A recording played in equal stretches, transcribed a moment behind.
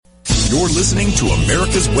You're listening to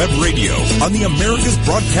America's Web Radio on the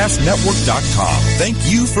AmericasBroadcastNetwork.com. Thank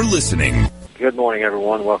you for listening. Good morning,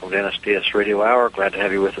 everyone. Welcome to NSDS Radio Hour. Glad to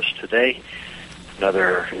have you with us today.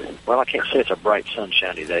 Another, well, I can't say it's a bright,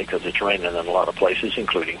 sunshiny day because it's raining in a lot of places,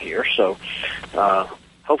 including here. So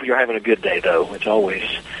hopefully you're having a good day, though. It's always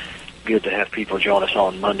good to have people join us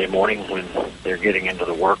on Monday morning when they're getting into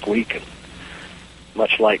the work week. And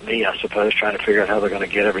much like me, I suppose, trying to figure out how they're going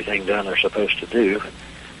to get everything done they're supposed to do.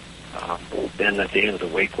 Then at the end of the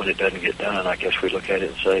week, when it doesn't get done, I guess we look at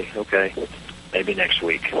it and say, okay, maybe next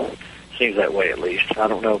week. Seems that way, at least. I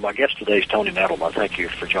don't know. My guest today is Tony Nettleman. Thank you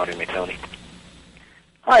for joining me, Tony.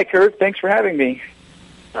 Hi, Curt. Thanks for having me.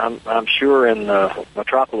 I'm sure in the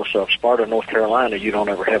metropolis of Sparta, North Carolina, you don't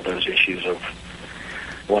ever have those issues of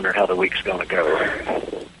wondering how the week's going to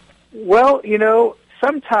go. Well, you know,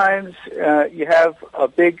 sometimes you have a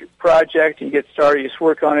big project and you get started, you just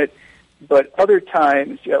work on it, but other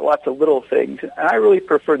times you have lots of little things. And I really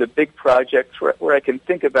prefer the big projects where I can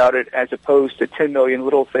think about it as opposed to 10 million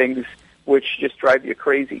little things which just drive you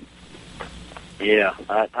crazy. Yeah,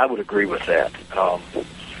 I would agree with that.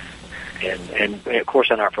 And of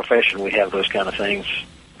course, in our profession, we have those kind of things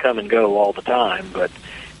come and go all the time, but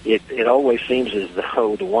it always seems as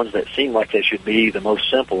though the ones that seem like they should be the most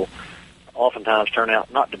simple oftentimes turn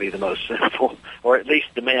out not to be the most simple, or at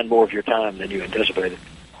least demand more of your time than you anticipated.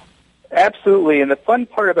 Absolutely, and the fun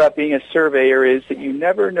part about being a surveyor is that you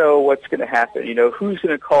never know what's going to happen. You know, who's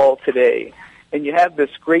going to call today? And you have this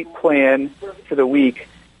great plan for the week,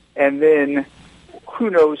 and then who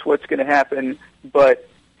knows what's going to happen, but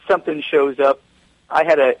something shows up. I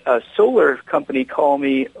had a solar company call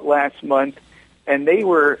me last month, and they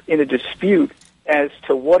were in a dispute as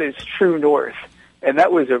to what is true north, and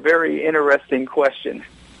that was a very interesting question.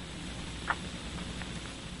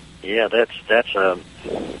 Yeah, that's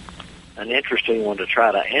an interesting one to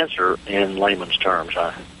try to answer in layman's terms.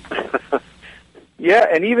 Yeah,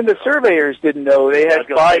 and even the surveyors didn't know. They had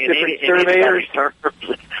 5 different surveyors.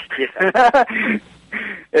 Yeah.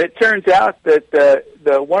 It turns out that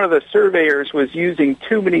the one of the surveyors was using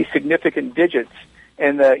too many significant digits,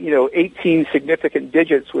 and the 18 significant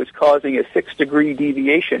digits was causing a 6-degree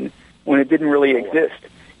deviation when it didn't really exist.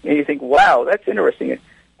 And you think, wow, that's interesting.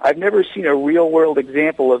 I've never seen a real-world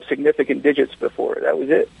example of significant digits before. That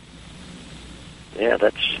was it. Yeah,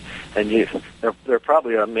 there are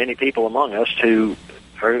probably many people among us who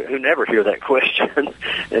never hear that question,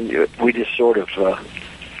 and we just sort of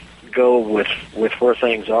go with where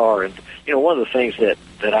things are. And one of the things that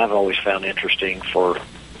I've always found interesting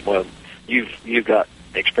you've got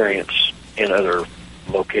experience in other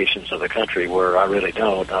locations of the country where I really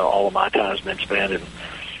don't. All of my time's been spent in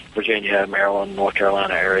Virginia, Maryland, North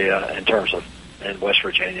Carolina area in terms of, and West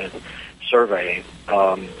Virginia, surveying.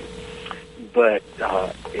 But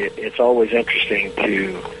it's always interesting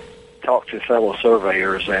to talk to fellow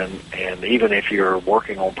surveyors, and even if you're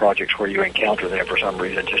working on projects where you encounter them for some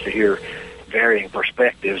reason, just to hear varying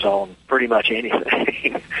perspectives on pretty much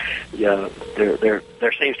anything.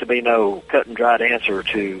 There seems to be no cut and dried answer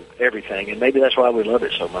to everything, and maybe that's why we love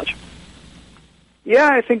it so much.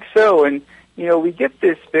 Yeah, I think so. And we get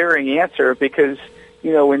this varying answer because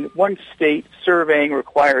in one state, surveying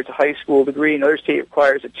requires a high school degree, another state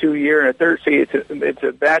requires a 2-year, and a third state it's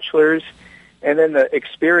a bachelor's. And then the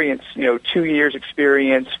experience, 2 years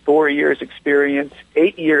experience, 4 years experience,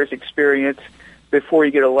 8 years experience before you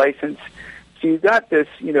get a license. So you've got this,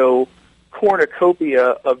 cornucopia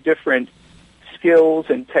of different skills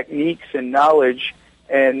and techniques and knowledge,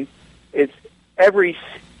 and it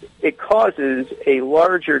causes a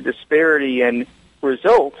larger disparity in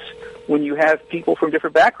results when you have people from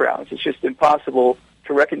different backgrounds. It's just impossible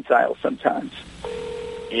to reconcile sometimes.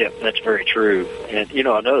 Yeah, that's very true. And,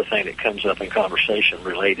 another thing that comes up in conversation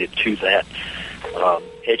related to that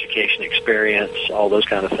education experience, all those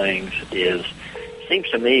kind of things, it seems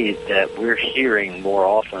to me that we're hearing more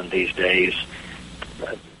often these days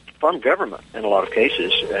from government in a lot of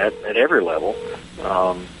cases at every level.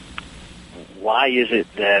 Why is it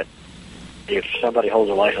that if somebody holds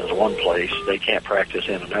a license in one place, they can't practice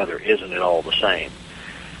in another? Isn't it all the same?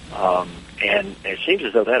 And it seems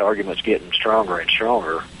as though that argument's getting stronger and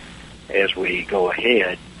stronger as we go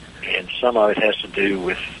ahead, and some of it has to do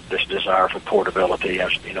with this desire for portability.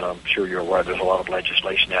 I'm sure you're aware there's a lot of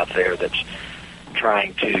legislation out there that's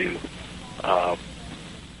trying to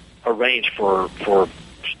arrange for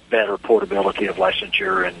better portability of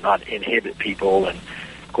licensure and not inhibit people. And,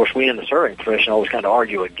 of course, we in the surveying profession always kind of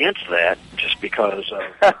argue against that just because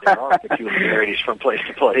there are peculiarities from place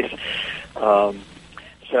to place. So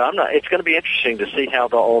it's going to be interesting to see how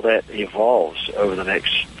all that evolves over the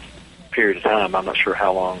next period of time. I'm not sure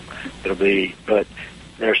how long it'll be, but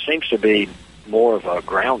there seems to be more of a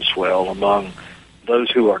groundswell among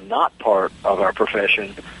those who are not part of our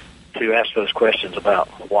profession to ask those questions about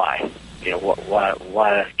why.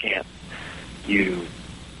 Why can't you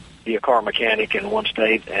be a car mechanic in one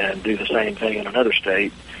state and do the same thing in another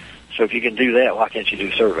state? So if you can do that, why can't you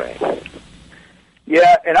do surveying?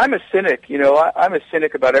 Yeah, and I'm a cynic. I'm a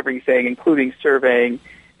cynic about everything, including surveying.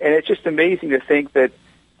 And it's just amazing to think that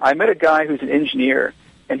I met a guy who's an engineer,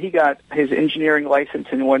 and he got his engineering license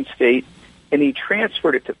in one state, and he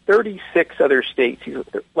transferred it to 36 other states. He's a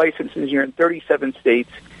licensed engineer in 37 states,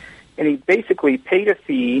 and he basically paid a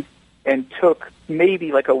fee and took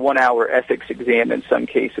maybe like a 1-hour ethics exam in some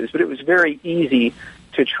cases. But it was very easy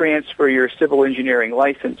to transfer your civil engineering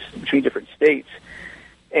license between different states.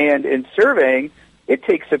 And in surveying, it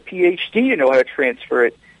takes a PhD to know how to transfer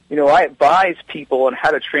it. I advise people on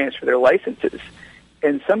how to transfer their licenses,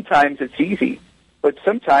 and sometimes it's easy, but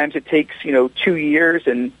sometimes it takes, 2 years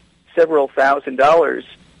and several $1,000s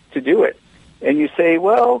to do it. And you say,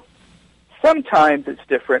 well, sometimes it's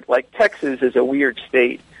different, like Texas is a weird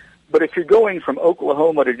state, but if you're going from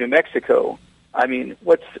Oklahoma to New Mexico, I mean,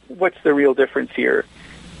 what's the real difference here?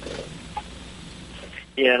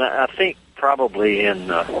 Yeah, and I think probably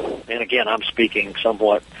and again, I'm speaking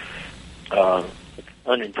somewhat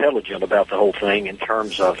unintelligent about the whole thing in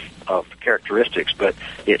terms of characteristics, but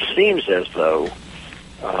it seems as though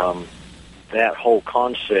that whole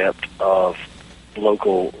concept of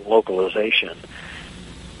localization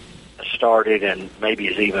started and maybe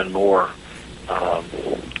is even more, I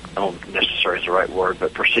don't necessarily is the right word,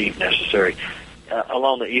 but perceived necessary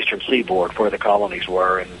along the eastern seaboard where the colonies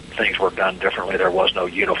were and things were done differently. There was no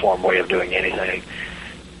uniform way of doing anything.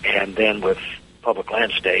 And then with public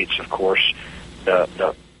land states, of course,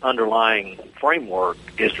 the underlying framework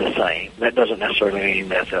is the same. That doesn't necessarily mean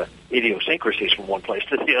that the idiosyncrasies from one place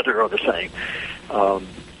to the other are the same.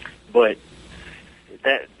 But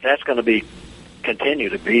that's going to continue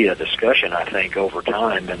to be a discussion, I think, over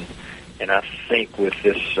time. And I think with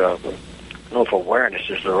this, I don't know if awareness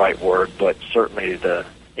is the right word, but certainly the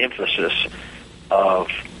emphasis of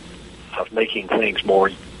making things more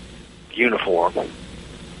uniform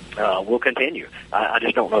will continue. I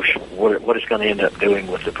just don't know what it's going to end up doing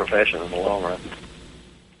with the profession in the long run.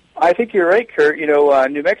 I think you're right, Curt.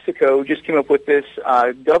 New Mexico just came up with this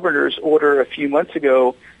governor's order a few months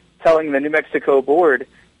ago telling the New Mexico board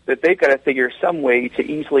that they've got to figure some way to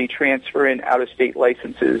easily transfer in out-of-state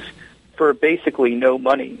licenses for basically no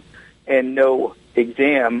money and no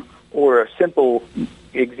exam or a simple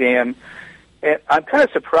exam. And I'm kind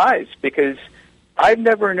of surprised because I've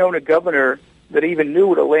never known a governor that even knew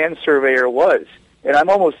what a land surveyor was. And I'm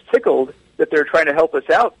almost tickled that they're trying to help us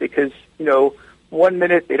out because, 1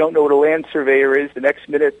 minute they don't know what a land surveyor is, the next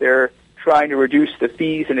minute they're trying to reduce the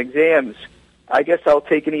fees and exams. I guess I'll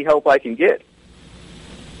take any help I can get.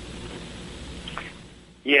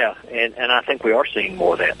 Yeah, and I think we are seeing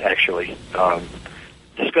more of that, actually.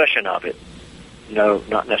 Discussion of it. No,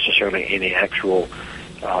 not necessarily any actual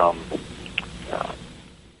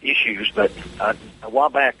issues, but a while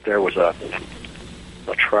back there was an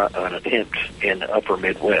attempt in the upper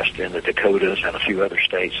Midwest, in the Dakotas and a few other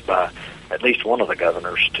states, by at least one of the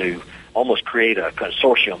governors to almost create a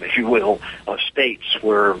consortium, if you will, of states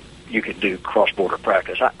where you could do cross-border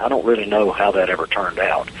practice. I don't really know how that ever turned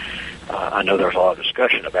out. I know there's a lot of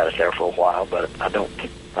discussion about it there for a while, but I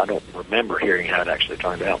don't remember hearing how it actually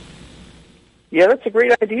turned out. Yeah, that's a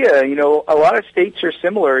great idea. A lot of states are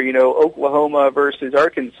similar, Oklahoma versus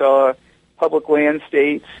Arkansas, public land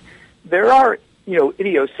states. There are,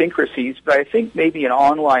 idiosyncrasies, but I think maybe an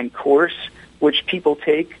online course which people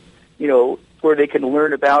take, where they can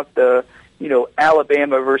learn about the,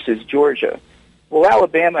 Alabama versus Georgia. Well,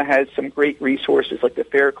 Alabama has some great resources like the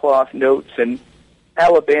Faircloth notes, and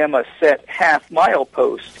Alabama set half-mile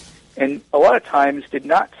posts, and a lot of times did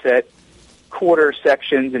not set quarter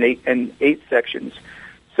sections and eighth sections.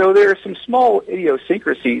 So there are some small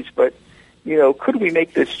idiosyncrasies, but, could we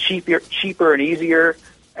make this cheaper and easier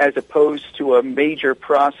as opposed to a major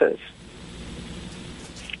process?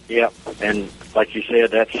 Yeah, and like you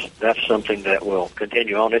said, that's something that will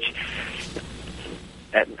continue on. It's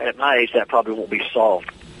at my age that probably won't be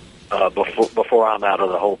solved before I'm out of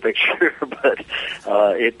the whole picture, but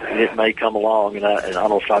it may come along, and I don't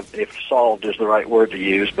know if solved is the right word to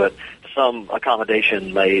use, but some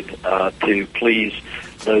accommodation made to please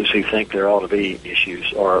those who think there ought to be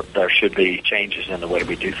issues or there should be changes in the way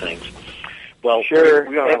we do things. Well, sure.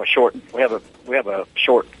 We have a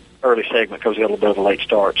short early segment because we had a little bit of a late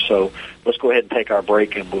start. So let's go ahead and take our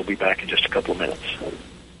break, and we'll be back in just a couple of minutes.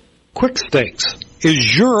 Quick Stakes,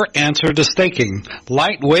 is your answer to staking.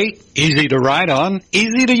 Lightweight, easy to ride on,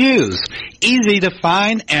 easy to use, easy to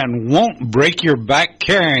find, and won't break your back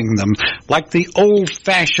carrying them like the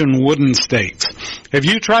old-fashioned wooden stakes. Have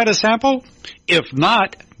you tried a sample? If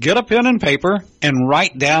not, get a pen and paper and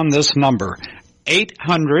write down this number,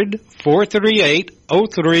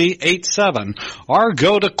 800-438-0387, or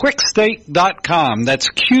go to quickstake.com, that's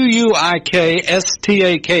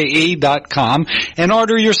QUIKSTAKE.com, and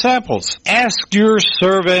order your samples. Ask your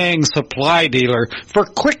surveying supply dealer for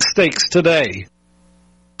Quick Stakes today.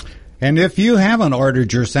 And if you haven't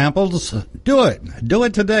ordered your samples, do it. Do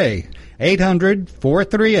it today.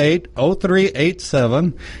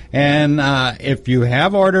 800-438-0387. And if you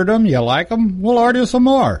have ordered them, you like them, we'll order some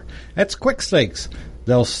more. That's Quick Stakes.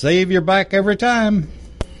 They'll save your back every time.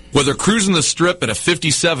 Whether cruising the strip in a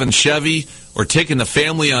 57 Chevy or taking the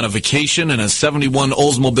family on a vacation in a 71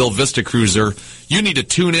 Oldsmobile Vista Cruiser, you need to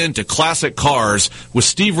tune in to Classic Cars with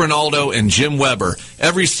Steve Ronaldo and Jim Weber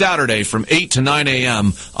every Saturday from 8 to 9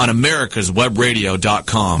 a.m. on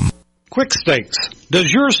americaswebradio.com. Quick Stakes.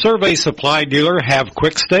 Does your survey supply dealer have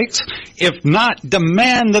Quick Stakes? If not,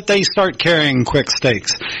 demand that they start carrying Quick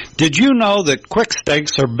Stakes. Did you know that Quick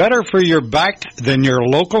Stakes are better for your back than your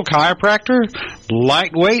local chiropractor?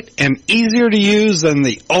 Lightweight and easier to use than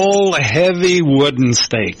the old heavy wooden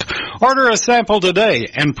stake. Order a sample today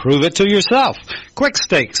and prove it to yourself. Quick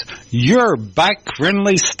Stakes, your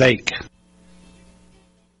back-friendly stake.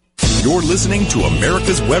 You're listening to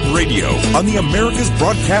America's Web Radio on the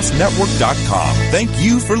AmericasBroadcastNetwork.com. Thank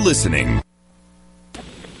you for listening.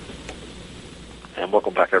 And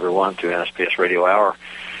welcome back, everyone, to NSPS Radio Hour.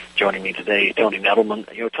 Joining me today, Tony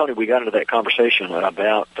Nettleman. You know, Tony, we got into that conversation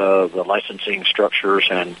about the licensing structures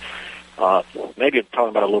and maybe talking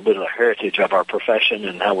about a little bit of the heritage of our profession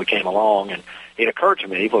and how we came along. And it occurred to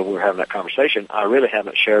me when we were having that conversation, I really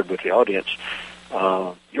haven't shared with the audience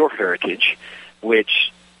your heritage,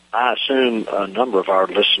 which I assume a number of our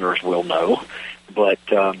listeners will know, but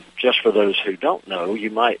just for those who don't know,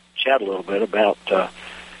 you might chat a little bit about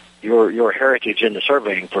your heritage in the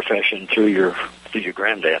surveying profession through your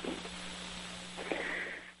granddad.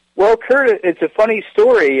 Well, Curt, it's a funny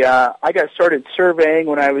story. I got started surveying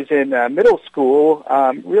when I was in middle school,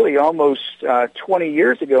 really almost 20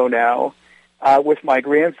 years ago now, with my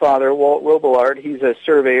grandfather, Walt Robillard. He's a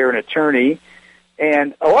surveyor and attorney,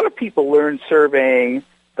 and a lot of people learn surveying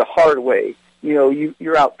the hard way. You know,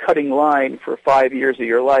 you're out cutting line for 5 years of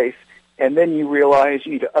your life, and then you realize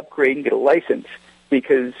you need to upgrade and get a license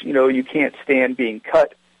because, you know, you can't stand being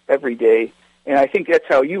cut every day. And I think that's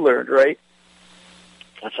how you learned, right?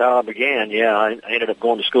 That's how I began, yeah. I ended up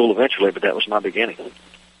going to school eventually, but that was my beginning.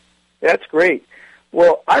 That's great.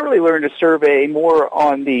 Well, I really learned to survey more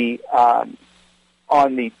on the not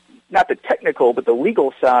the technical, but the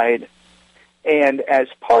legal side. And as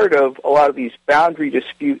part of a lot of these boundary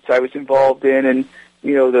disputes I was involved in, and,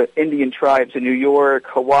 you know, the Indian tribes in New York,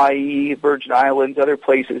 Hawaii, Virgin Islands, other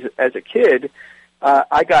places as a kid,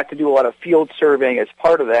 I got to do a lot of field surveying as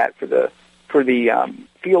part of that for the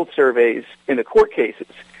field surveys in the court cases.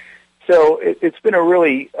 So it's been a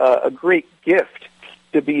really a great gift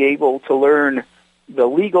to be able to learn the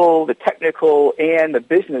legal, the technical, and the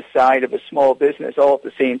business side of a small business all at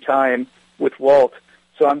the same time with Walt.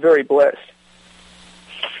 So I'm very blessed.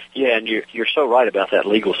 Yeah, and you're so right about that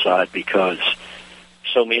legal side because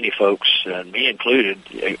so many folks, and me included,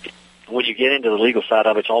 when you get into the legal side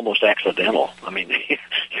of it, it's almost accidental. I mean,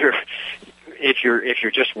 if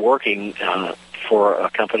you're just working for a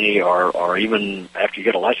company or even after you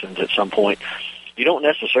get a license at some point, you don't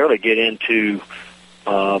necessarily get into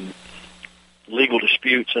legal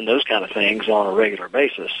disputes and those kind of things on a regular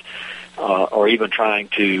basis, or even trying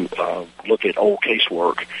to look at old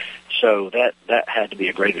casework. So that had to be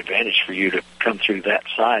a great advantage for you to come through that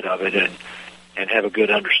side of it and have a good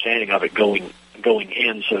understanding of it going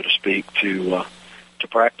in, so to speak, to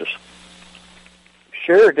practice.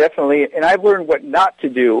 Sure, definitely. And I've learned what not to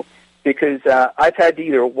do because I've had to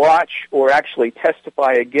either watch or actually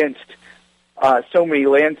testify against so many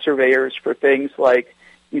land surveyors for things like,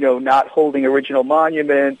 you know, not holding original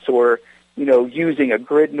monuments or, you know, using a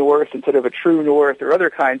grid north instead of a true north or other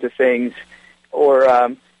kinds of things,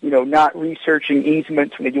 or you know, not researching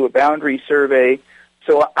easements when they do a boundary survey.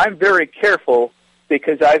 So I'm very careful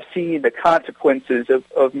because I've seen the consequences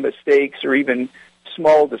of mistakes or even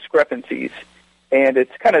small discrepancies. And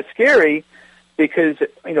it's kind of scary because,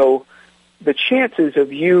 you know, the chances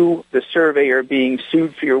of you, the surveyor, being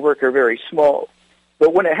sued for your work are very small.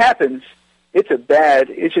 But when it happens, it's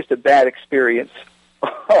just a bad experience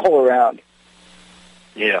all around.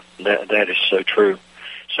 Yeah, that is so true.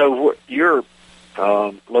 So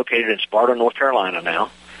located in Sparta, North Carolina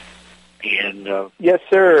now. And yes,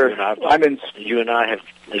 sir. You and I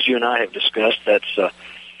have discussed, that's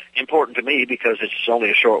important to me because it's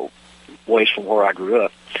only a short ways from where I grew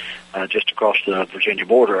up, just across the Virginia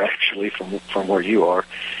border, actually, from where you are.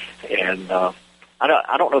 And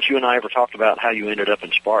I don't know if you and I ever talked about how you ended up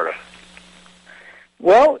in Sparta.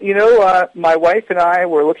 Well, my wife and I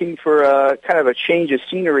were looking for kind of a change of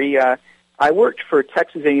scenery. I worked for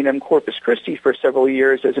Texas A&M Corpus Christi for several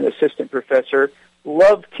years as an assistant professor.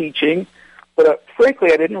 Loved teaching, but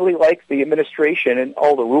frankly, I didn't really like the administration and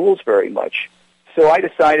all the rules very much. So I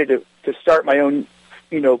decided to start my own,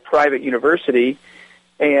 private university.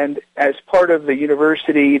 And as part of the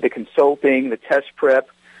university, the consulting, the test prep,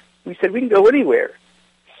 we said we can go anywhere.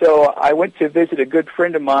 So I went to visit a good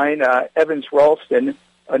friend of mine, Evans Ralston,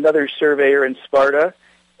 another surveyor in Sparta,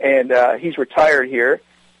 and he's retired here.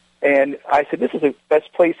 And I said, this is the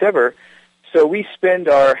best place ever. So we spend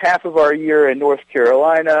half of our year in North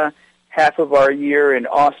Carolina, half of our year in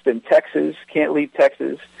Austin, Texas, can't leave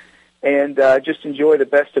Texas, and just enjoy the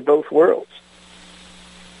best of both worlds.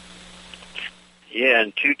 Yeah,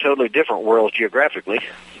 and two totally different worlds geographically.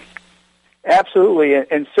 Absolutely,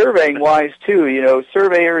 and surveying-wise, too.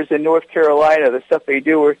 Surveyors in North Carolina, the stuff they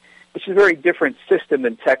do, it's a very different system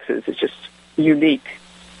than Texas. It's just unique.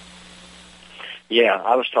 Yeah,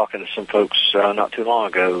 I was talking to some folks not too long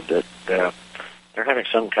ago that they're having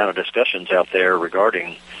some kind of discussions out there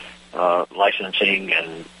regarding licensing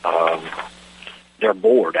and their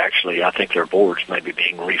board, actually. I think their boards may be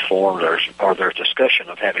being reformed, or there's discussion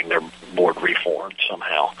of having their board reformed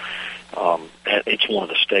somehow. It's one of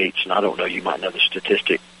the states, and I don't know, you might know the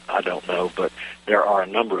statistic, I don't know, but there are a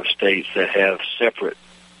number of states that have separate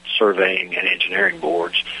surveying and engineering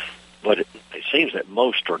boards, but it seems that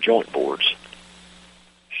most are joint boards.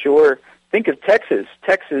 Sure. Think of Texas.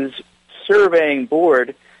 Texas Surveying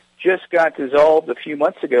Board just got dissolved a few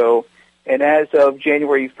months ago, and as of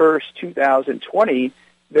January 1st, 2020,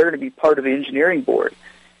 they're going to be part of the Engineering Board.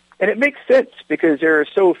 And it makes sense because there are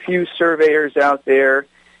so few surveyors out there,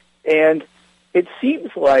 and it seems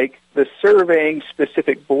like the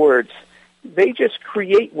surveying-specific boards, they just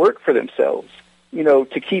create work for themselves,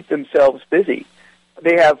 to keep themselves busy.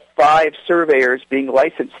 They have 5 surveyors being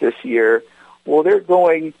licensed this year. Well,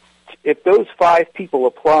 if those 5 people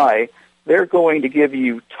apply, they're going to give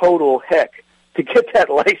you total heck to get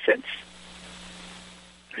that license.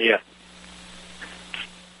 Yeah.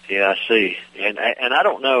 Yeah, I see. And I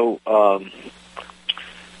don't know,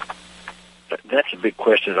 that's a big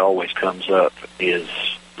question that always comes up, is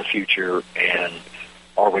the future, and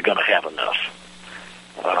are we going to have enough?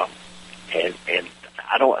 And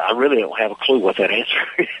I really don't have a clue what that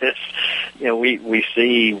answer is. We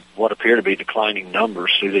see what appear to be declining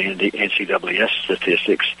numbers through the NCAA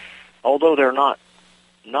statistics, although they're not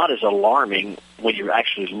as alarming when you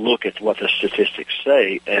actually look at what the statistics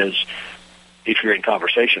say as if you're in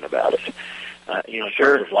conversation about it. In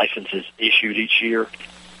terms of licenses issued each year,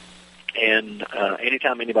 and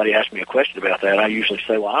anytime anybody asks me a question about that, I usually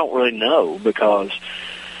say, well, I don't really know, because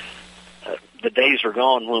the days are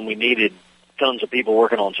gone when we needed tons of people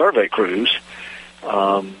working on survey crews,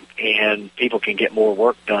 and people can get more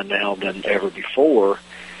work done now than ever before.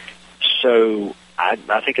 So I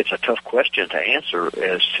think it's a tough question to answer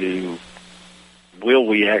as to, will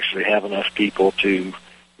we actually have enough people to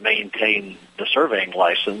maintain the surveying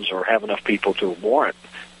license, or have enough people to warrant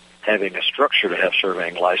having a structure to have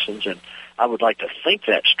surveying license? And I would like to think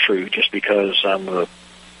that's true, just because I'm a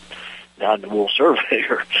wool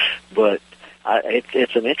surveyor, but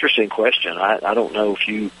it's an interesting question. I don't know if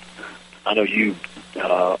you, I know you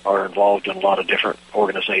are involved in a lot of different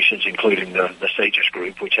organizations, including the SAGES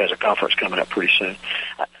group, which has a conference coming up pretty soon.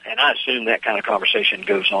 And I assume that kind of conversation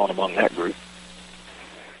goes on among that group.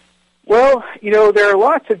 Well, there are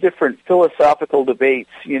lots of different philosophical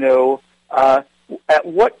debates. At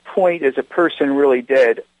what point is a person really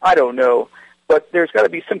dead? I don't know. But there's got to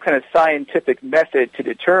be some kind of scientific method to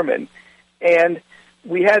determine. And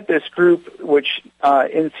we had this group which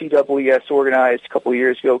NCAA organized a couple of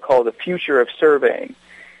years ago called the Future of Surveying.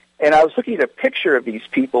 And I was looking at a picture of these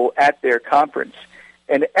people at their conference.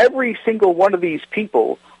 And every single one of these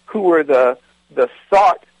people who were the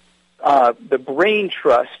thought, the brain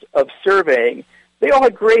trust of surveying, they all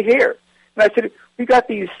had gray hair. And I said, we got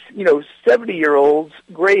these, 70-year-olds,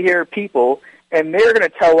 gray-haired people, and they're going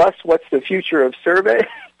to tell us what's the future of survey?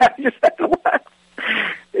 I just had to laugh.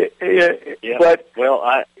 Yeah. But,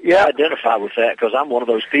 I identify with that because I'm one of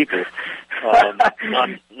those people.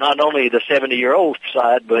 Not only the 70-year-old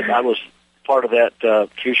side, but I was part of that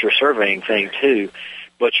future surveying thing too.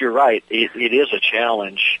 But you're right; it is a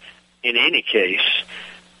challenge in any case,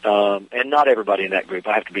 and not everybody in that group,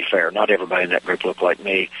 I have to be fair, not everybody in that group looked like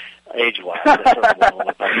me age-wise. I certainly wouldn't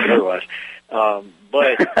look like me otherwise.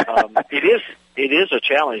 But it is a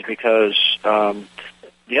challenge because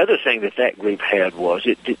the other thing that group had was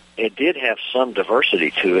it did have some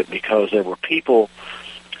diversity to it because there were people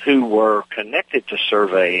who were connected to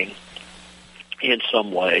surveying in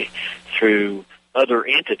some way through other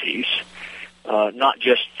entities, not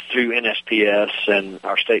just through NSPS and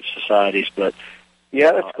our state societies, but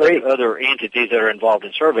that's great. Other entities that are involved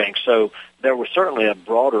in surveying. So there was certainly a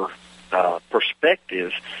broader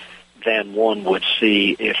perspective than one would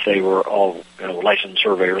see if they were all licensed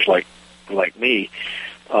surveyors like me.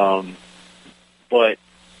 But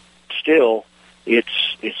still, it's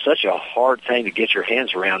such a hard thing to get your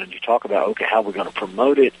hands around. And you talk about, okay, how we're going to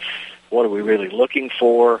promote it. What are we really looking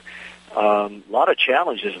for? A lot of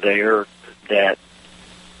challenges there that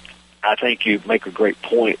I think you make a great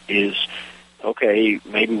point is, okay,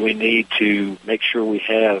 maybe we need to make sure we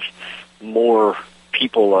have more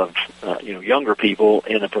people of, younger people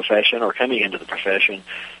in the profession or coming into the profession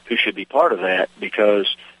who should be part of that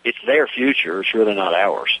because it's their future. It's really not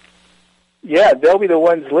ours. Yeah, they'll be the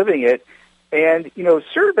ones living it. And,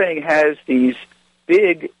 surveying has these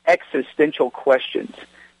big existential questions.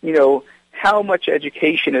 How much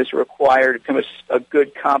education is required to become a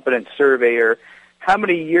good, competent surveyor? How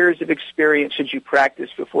many years of experience should you practice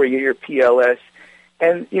before you get your PLS?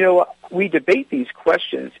 And, we debate these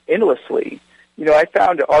questions endlessly. I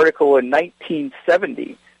found an article in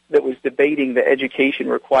 1970 that was debating the education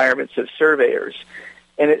requirements of surveyors.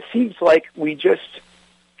 And it seems like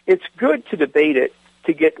it's good to debate it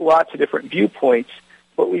to get lots of different viewpoints,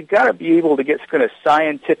 but we've got to be able to get kind of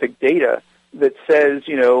scientific data that says,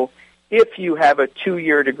 if you have a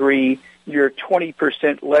 2-year degree, you're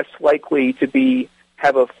 20% less likely to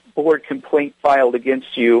have a board complaint filed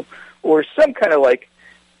against you, or some kind of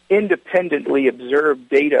independently observed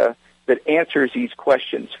data that answers these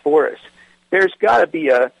questions for us. There's got to be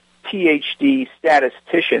a PhD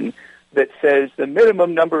statistician that says the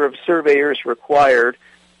minimum number of surveyors required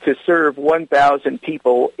to serve 1,000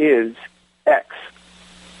 people is X.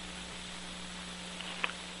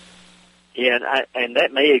 Yeah, and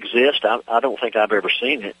that may exist. I don't think I've ever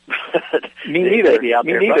seen it. Me neither. Me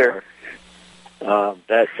neither.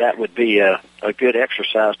 That would be a good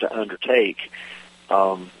exercise to undertake.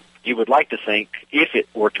 You would like to think, if it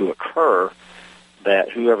were to occur,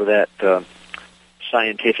 that whoever that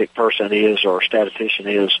scientific person is or statistician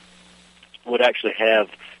is would actually have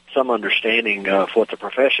some understanding of what the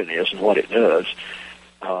profession is and what it does.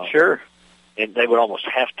 Sure. And they would almost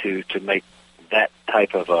have to make that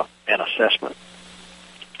type of an assessment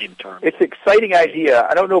in terms. It's an exciting idea.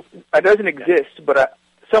 I don't know if it doesn't exist, but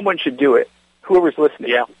someone should do it. Whoever's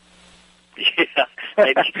listening. Yeah.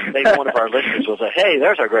 Maybe one of our listeners will say, "Hey,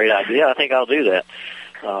 there's a great idea. I think I'll do that."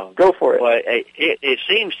 Go for it. But it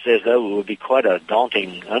seems as though it would be quite a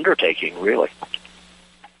daunting undertaking, really.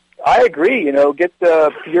 I agree. Get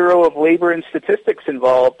the Bureau of Labor and Statistics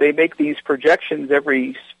involved. They make these projections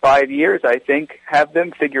every 5 years, I think. Have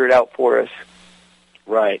them figure it out for us.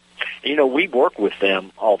 Right. We work with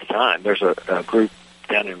them all the time. There's a group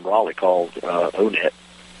down in Raleigh called ONET.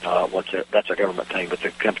 That's a government thing, but the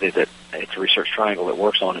company it's a research triangle that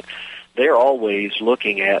works on it. They're always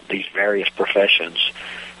looking at these various professions,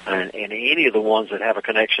 and any of the ones that have a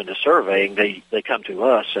connection to surveying, they come to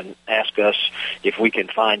us and ask us if we can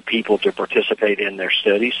find people to participate in their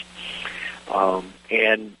studies,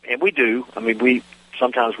 and we do. I mean,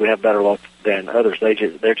 sometimes we have better luck than others.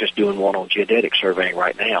 They're just doing one on geodetic surveying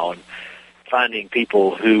right now, and finding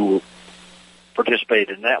people who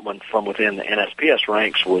participated in that one from within the NSPS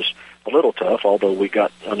ranks was a little tough, although we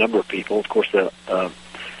got a number of people. Of course, the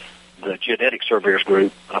geodetic surveyors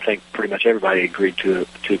group, I think pretty much everybody agreed to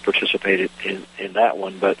participate in that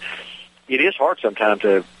one. But it is hard sometimes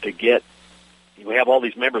to get. We have all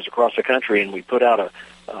these members across the country, and we put out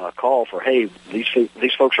a call for, hey,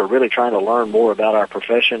 these folks are really trying to learn more about our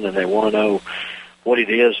profession, and they want to know what it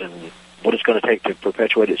is and what it's going to take to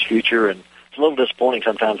perpetuate its future. And it's a little disappointing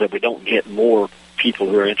sometimes that we don't get more people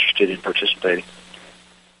who are interested in participating.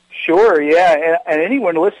 Sure, yeah, and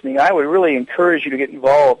anyone listening, I would really encourage you to get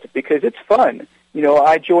involved because it's fun.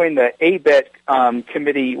 I joined the ABET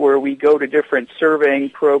committee where we go to different surveying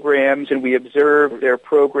programs and we observe their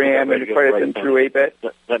program and credit them through ABET.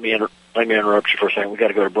 Let me interrupt you for a second. We've got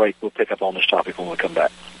to go to break. We'll pick up on this topic when we come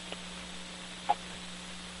back.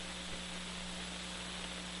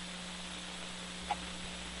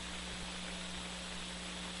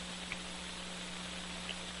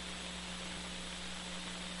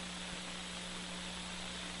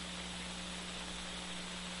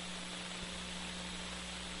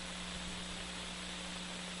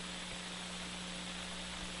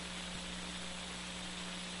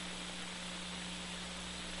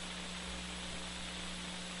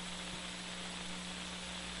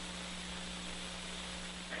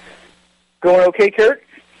 Going okay, Curt?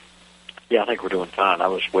 Yeah, I think we're doing fine. I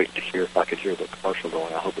was waiting to hear if I could hear the commercial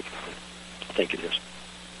going. I hope it's fine. I think it is.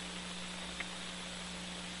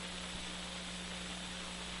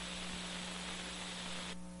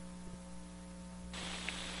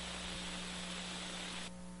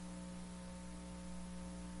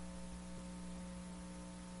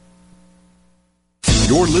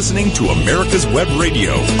 You're listening to America's Web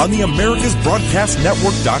Radio on the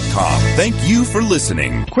AmericasBroadcastNetwork.com. Thank you for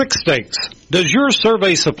listening. Quick Stakes. Does your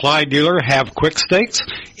survey supply dealer have Quick Stakes?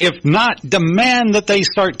 If not, demand that they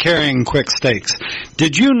start carrying Quick Stakes.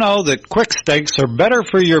 Did you know that Quick Stakes are better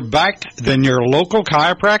for your back than your local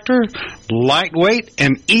chiropractor? Lightweight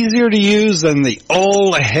and easier to use than the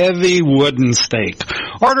old heavy wooden stake.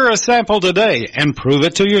 Order a sample today and prove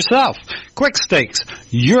it to yourself. Quick Stakes,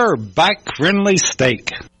 your back-friendly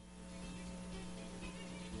stake.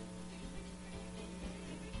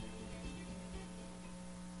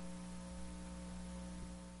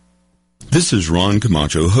 This is Ron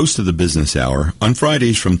Camacho, host of the Business Hour, on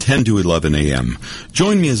Fridays from 10 to 11 a.m.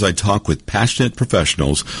 Join me as I talk with passionate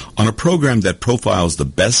professionals on a program that profiles the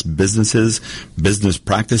best businesses, business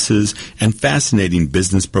practices, and fascinating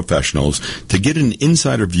business professionals to get an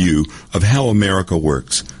insider view of how America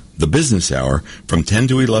works. The Business Hour from 10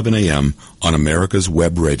 to 11 a.m. on America's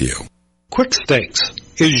Web Radio. Quick Stakes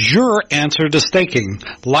is your answer to staking.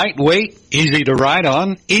 Lightweight, easy to ride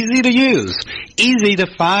on, easy to use, easy to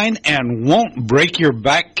find, and won't break your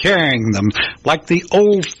back carrying them like the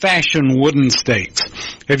old-fashioned wooden stakes.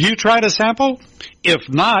 Have you tried a sample? If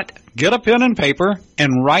not, get a pen and paper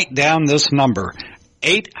and write down this number,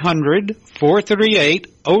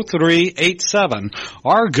 800-438-0387,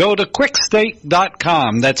 or go to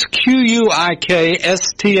quickstake.com. That's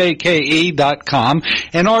QUIKSTAKE.com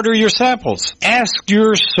and order your samples. Ask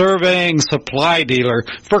your surveying supply dealer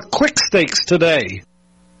for Quick Stakes today.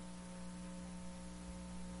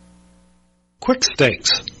 Quick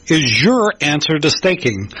Stakes is your answer to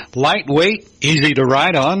staking. Lightweight, easy to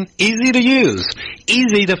ride on, easy to use,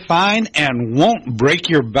 easy to find, and won't break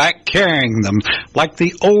your back carrying them like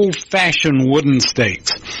the old-fashioned wooden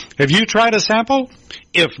stakes. Have you tried a sample?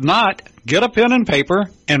 If not, get a pen and paper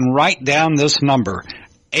and write down this number,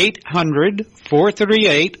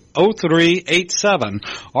 800-438-0387,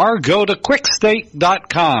 or go to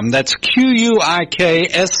quickstake.com. That's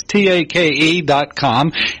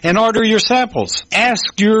QUIKSTAKE.com and order your samples.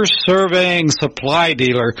 Ask your surveying supply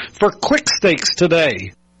dealer for Quick Stakes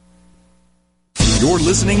today. You're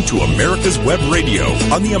listening to America's Web Radio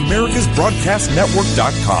on the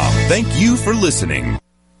AmericasBroadcastNetwork.com. Thank you for listening.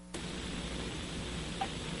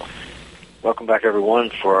 Welcome back, everyone,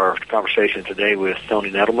 for our conversation today with Tony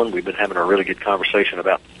Nettleman. We've been having a really good conversation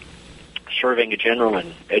about surveying in general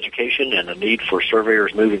and education and the need for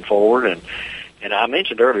surveyors moving forward. And I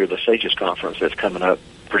mentioned earlier the SAGES conference that's coming up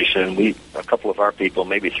pretty soon. A couple of our people,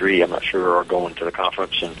 maybe three, I'm not sure, are going to the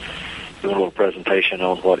conference and doing a little presentation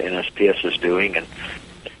on what NSPS is doing. And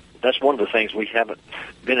that's one of the things we haven't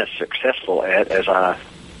been as successful at as I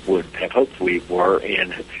would have hoped we were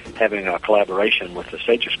in having a collaboration with the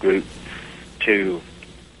SAGES group to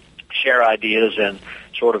share ideas and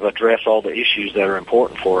sort of address all the issues that are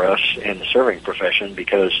important for us in the surveying profession,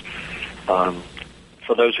 because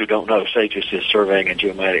for those who don't know, SAGES is Surveying and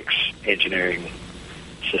Geomatics Engineering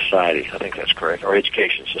Society. I think that's correct. Or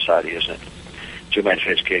Education Society, isn't it? Geomatics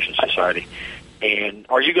Education Society. And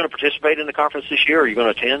are you going to participate in the conference this year? Are you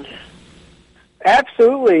going to attend?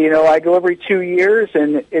 Absolutely. I go every 2 years,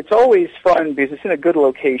 and it's always fun because it's in a good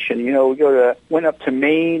location. We went up to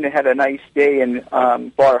Maine and had a nice day in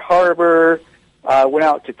Bar Harbor, went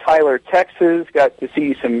out to Tyler, Texas, got to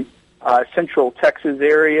see some Central Texas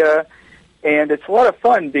area, and it's a lot of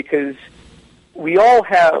fun because we all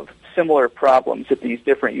have similar problems at these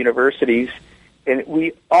different universities, and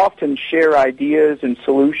we often share ideas and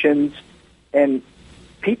solutions, and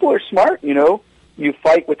people are smart, You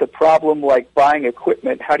fight with a problem like buying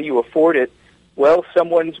equipment. How do you afford it? Well,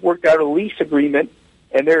 someone's worked out a lease agreement,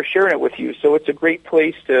 and they're sharing it with you. So it's a great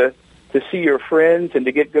place to see your friends and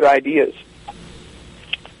to get good ideas.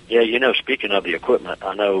 Yeah, speaking of the equipment,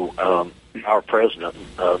 I know our president,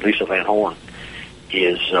 Lisa Van Horn,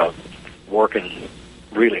 is working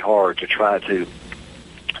really hard to try to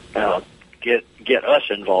get us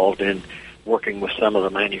involved in working with some of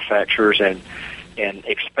the manufacturers and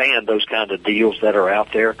expand those kind of deals that are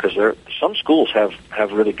out there, because some schools have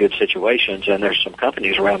really good situations, and there's some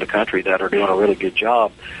companies around the country that are doing a really good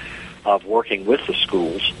job of working with the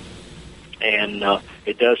schools. And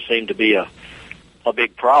it does seem to be a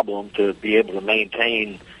big problem to be able to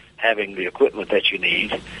maintain having the equipment that you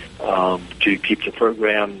need to keep the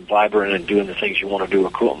program vibrant and doing the things you want to do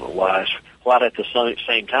equipment-wise while at the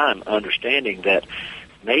same time understanding that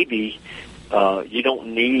maybe you don't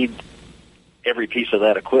need every piece of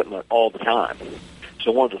that equipment all the time.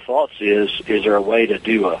 So one of the thoughts is there a way to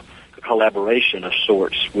do a collaboration of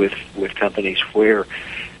sorts with companies where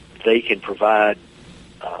they can provide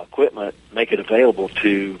equipment, make it available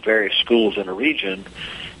to various schools in a region,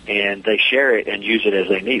 and they share it and use it as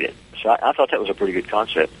they need it. So I thought that was a pretty good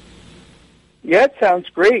concept. Yeah, it sounds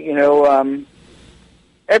great.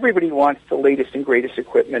 Everybody wants the latest and greatest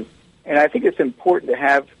equipment, and I think it's important to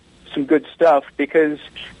have some good stuff because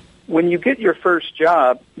when you get your first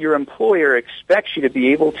job, your employer expects you to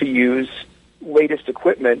be able to use latest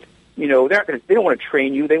equipment. They don't want to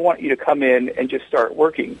train you. They want you to come in and just start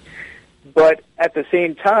working. But at the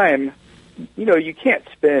same time, you can't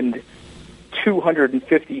spend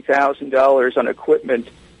 $250,000 on equipment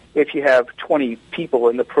if you have 20 people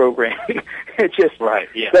in the program. It just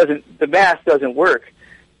doesn't. The math doesn't work.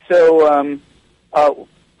 So,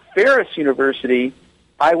 Ferris University,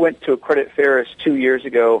 I went to Credit Ferris 2 years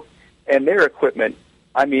ago, and their equipment.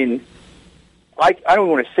 I mean, I don't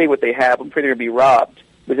want to say what they have. I'm afraid they're going to be robbed.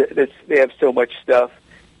 But they have so much stuff.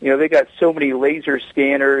 They got so many laser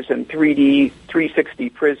scanners and 3D 360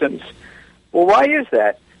 prisms. Well, why is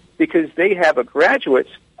that? Because they have a graduate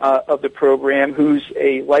of the program who's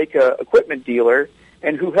a equipment dealer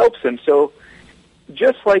and who helps them. So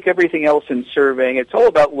just like everything else in surveying, it's all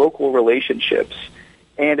about local relationships.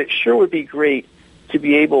 And it sure would be great to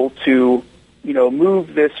be able to,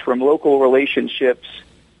 move this from local relationships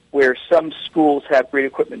where some schools have great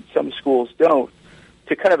equipment, some schools don't,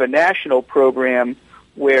 to kind of a national program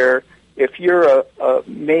where if you're a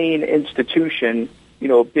main institution,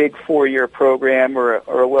 a big 4-year program or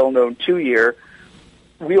a well-known 2-year,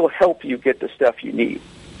 we'll help you get the stuff you need.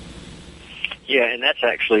 Yeah, and that's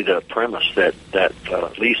actually the premise that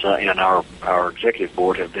Lisa and our executive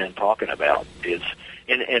board have been talking about.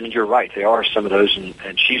 And you're right, there are some of those,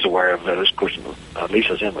 and she's aware of those. Of course,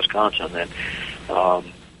 Lisa's in Wisconsin, and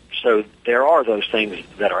so there are those things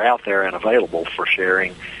that are out there and available for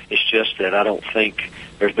sharing. It's just that I don't think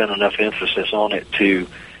there's been enough emphasis on it to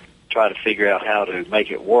try to figure out how to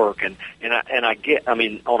make it work. And I get,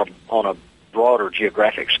 on a broader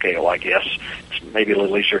geographic scale, I guess it's maybe a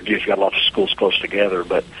little easier to do if you've got lots of schools close together.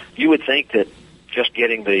 But you would think that just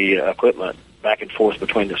getting the equipment back and forth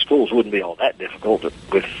between the schools wouldn't be all that difficult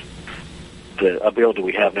with the ability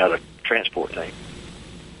we have now to transport things.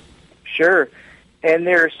 Sure. And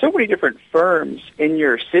there are so many different firms in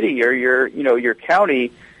your city or your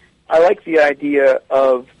county. I like the idea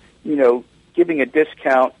of, giving a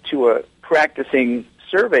discount to a practicing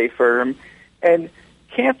survey firm. And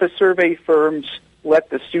can't the survey firms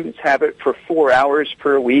let the students have it for 4 hours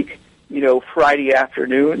per week, Friday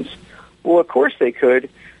afternoons? Well, of course they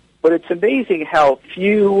could. But it's amazing how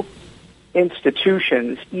few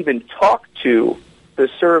institutions even talk to the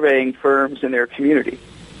surveying firms in their community.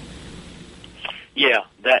 Yeah,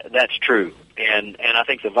 that's true, and I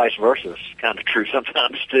think the vice versa is kind of true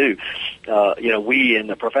sometimes too. We in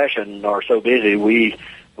the profession are so busy we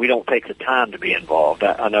don't take the time to be involved.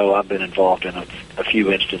 I know I've been involved in a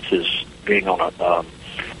few instances, being on a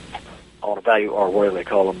value, or what do they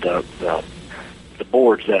call them, the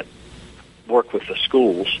boards that work with the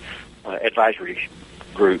schools, advisory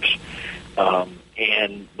groups, but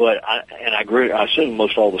I agree. I assume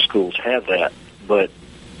most all the schools have that, but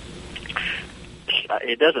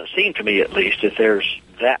it doesn't seem to me, at least, that there's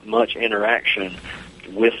that much interaction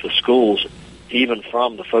with the schools, even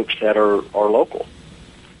from the folks that are local.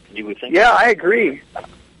 You would think. Yeah, I agree.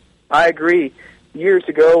 Years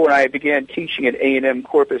ago, when I began teaching at A&M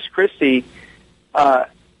Corpus Christi, I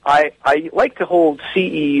like to hold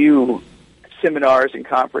CEU seminars and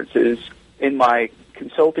conferences in my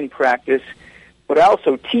consulting practice, but I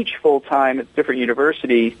also teach full-time at different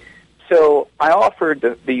universities. So I offered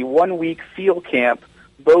the 1-week field camp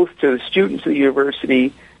both to the students of the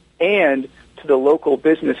university and to the local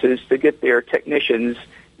businesses to get their technicians,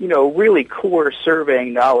 really core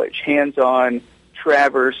surveying knowledge, hands-on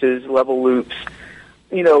traverses, level loops,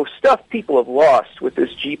 stuff people have lost with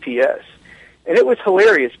this GPS. And it was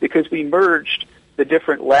hilarious because we merged the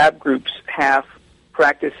different lab groups, half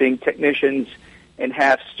practicing technicians and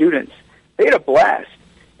half students. They had a blast.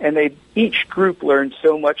 And each group learned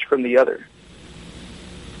so much from the other.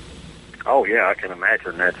 Oh yeah, I can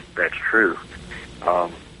imagine that's true.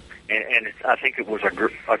 And I think it was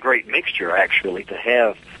a great mixture actually to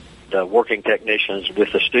have the working technicians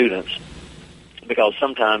with the students, because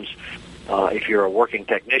sometimes if you're a working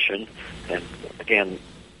technician, and again,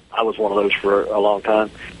 I was one of those for a long time.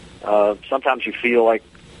 Sometimes you feel like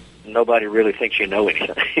nobody really thinks you know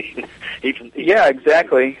anything. Yeah,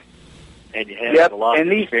 exactly. And you have a lot of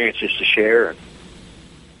experiences to share.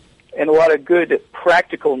 And a lot of good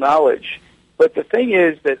practical knowledge. But the thing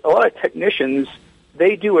is that a lot of technicians,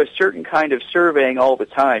 they do a certain kind of surveying all the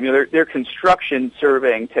time. You know, they're construction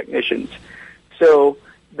surveying technicians. So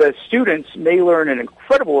the students may learn an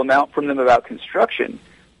incredible amount from them about construction,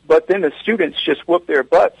 but then the students just whoop their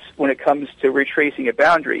butts when it comes to retracing a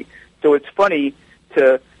boundary. So it's funny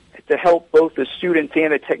to help both the students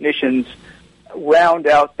and the technicians round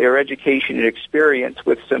out their education and experience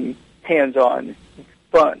with some hands-on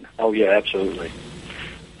fun. Oh, yeah, absolutely.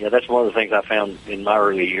 Yeah, that's one of the things I found in my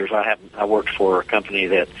early years. I worked for a company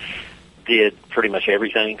that did pretty much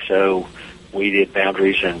everything. So we did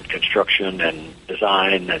boundaries and construction and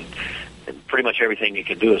design and pretty much everything you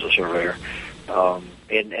can do as a surveyor.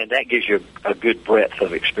 And that gives you a good breadth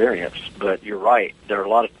of experience. But you're right. There are a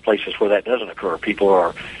lot of places where that doesn't occur.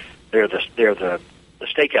 People they're the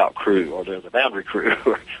stakeout crew, or they're the boundary crew,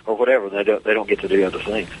 or whatever. They don't get to do other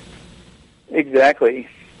things. Exactly.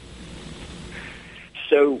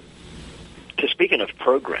 So, speaking of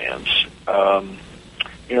programs,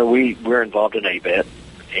 we're involved in ABET,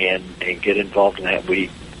 and get involved in that. We're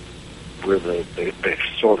the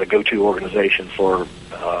sort of the go-to organization for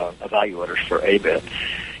evaluators for ABET,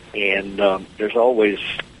 and there's always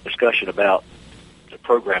discussion about the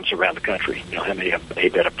programs around the country. You know, how many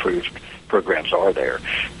ABET-approved programs are there?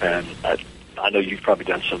 And I know you've probably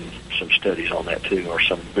done some studies on that too, or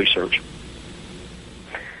some research.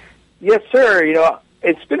 Yes, sir. You know,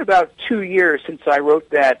 it's been about 2 years since I wrote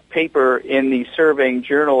that paper in the Surveying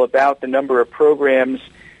Journal about the number of programs.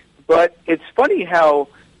 But it's funny how,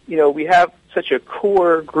 you know, we have such a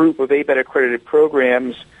core group of ABET-accredited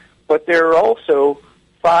programs, but there are also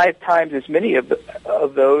 5 times as many of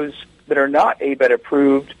those that are not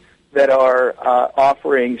ABET-approved that are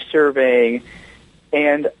offering surveying.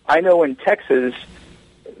 And I know in Texas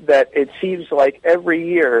that it seems like every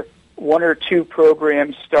year 1 or 2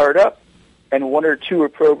 programs start up and 1 or 2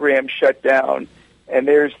 programs shut down. And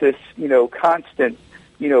there's this, you know, constant,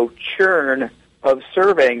 you know, churn of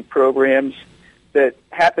surveying programs that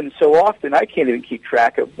happens so often I can't even keep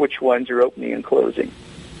track of which ones are opening and closing.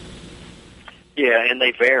 Yeah, and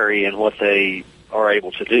they vary in what they are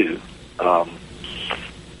able to do.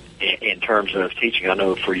 In terms of teaching, I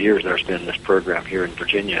know for years there's been this program here in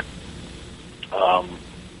Virginia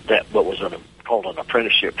that what was called an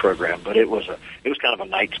apprenticeship program, but it was kind of a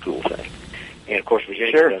night school thing. And of course,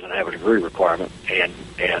 Virginia doesn't have a degree requirement,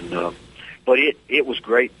 but it was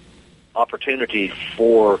great opportunity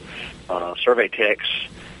for survey techs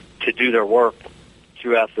to do their work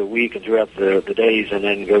throughout the week and throughout the days, and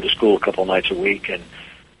then go to school a couple nights a week, and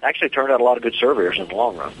actually turned out a lot of good surveyors in the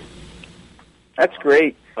long run. That's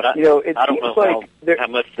great. But I it don't seems know like how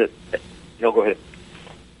much that. No, go ahead.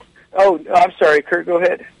 Oh, I'm sorry, Curt. Go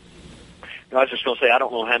ahead. No, I was just going to say I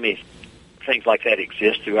don't know how many things like that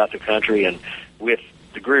exist throughout the country, and with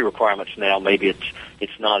degree requirements now, maybe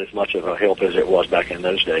it's not as much of a help as it was back in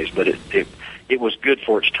those days. But it was good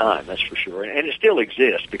for its time, that's for sure, and it still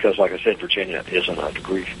exists because, like I said, Virginia isn't a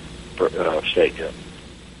degree state yet.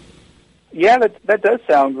 Yeah, that does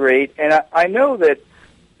sound great, and I know that,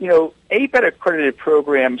 you know, ABET-accredited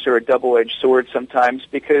programs are a double-edged sword sometimes,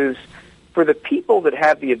 because for the people that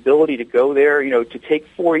have the ability to go there, you know, to take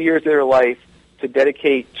 4 years of their life to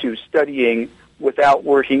dedicate to studying without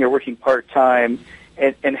working or working part-time,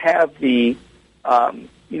 and have the,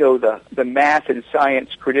 you know, the math and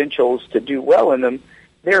science credentials to do well in them,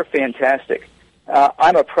 they're fantastic.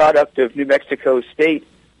 I'm a product of New Mexico State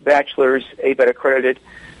bachelor's, ABET-accredited.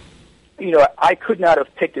 You know, I could not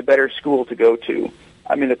have picked a better school to go to.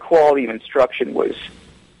 I mean, the quality of instruction was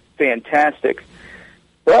fantastic.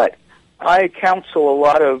 But I counsel a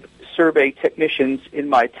lot of survey technicians in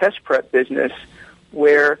my test prep business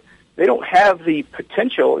where they don't have the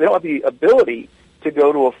potential, they don't have the ability to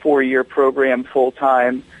go to a 4-year program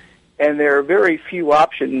full-time, and there are very few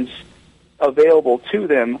options available to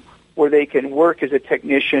them where they can work as a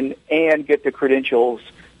technician and get the credentials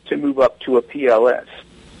to move up to a PLS.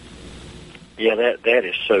 Yeah, that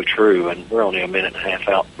is so true, and we're only a minute and a half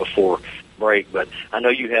out before break, but I know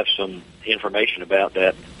you have some information about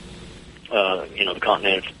that, you know,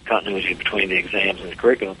 the continuity between the exams and the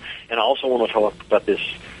curriculum. And I also want to talk about this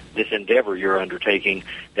endeavor you're undertaking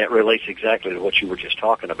that relates exactly to what you were just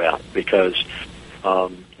talking about, because,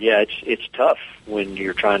 it's tough when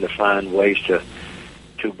you're trying to find ways to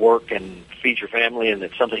work and feed your family, and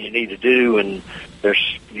it's something you need to do, and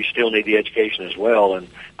you still need the education as well. And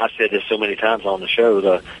I've said this so many times on the show,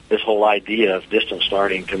 this whole idea of distance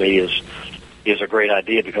learning to me is a great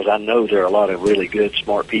idea, because I know there are a lot of really good,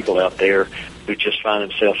 smart people out there who just find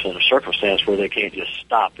themselves in a circumstance where they can't just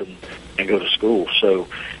stop and go to school. So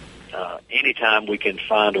anytime we can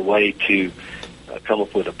find a way to come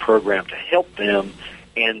up with a program to help them,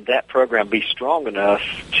 and that program be strong enough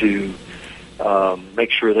to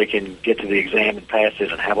make sure they can get to the exam and pass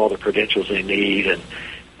it and have all the credentials they need, and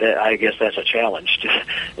that, I guess that's a challenge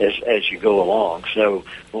as you go along. So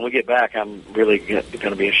when we get back, I'm really going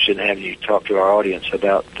to be interested in having you talk to our audience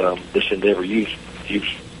about this endeavor you've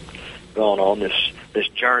gone on, this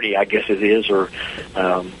journey, I guess it is, or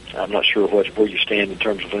I'm not sure where you stand in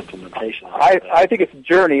terms of implementation. I think it's a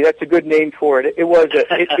journey. That's a good name for it.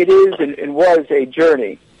 It is and was a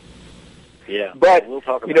journey. Yeah, but we'll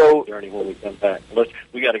talk about the journey when we come back.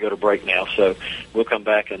 We got to go to break now, so we'll come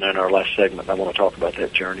back, and in our last segment, I want to talk about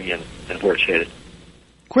that journey and where it's headed.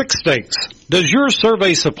 Quick Stakes. Does your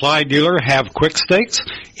survey supply dealer have Quick Stakes?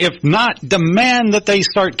 If not, demand that they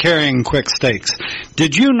start carrying Quick Stakes.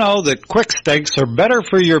 Did you know that Quick Stakes are better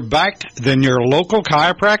for your back than your local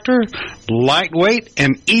chiropractor? Lightweight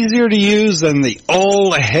and easier to use than the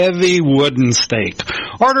old heavy wooden stake.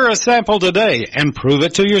 Order a sample today and prove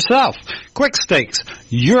it to yourself. Quick Stakes,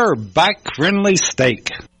 your back-friendly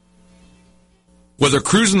stake. Whether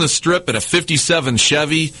cruising the strip in a 57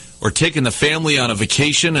 Chevy or taking the family on a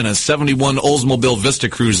vacation in a 71 Oldsmobile Vista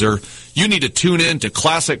Cruiser, you need to tune in to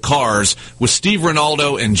Classic Cars with Steve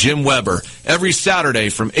Ronaldo and Jim Weber every Saturday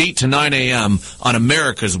from 8 to 9 a.m. on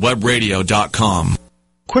americaswebradio.com.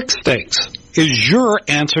 Quick Stakes is your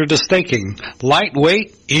answer to staking.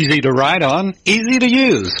 Lightweight, easy to ride on, easy to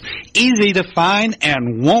use, easy to find,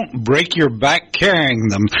 and won't break your back carrying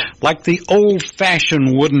them like the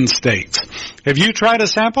old-fashioned wooden stakes. Have you tried a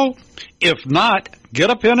sample? If not,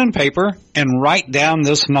 get a pen and paper and write down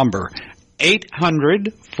this number,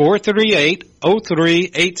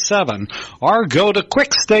 800-438-0387, or go to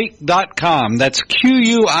quickstake.com. That's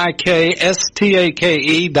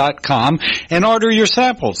QUIKSTAKE.com and order your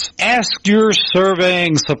samples. Ask your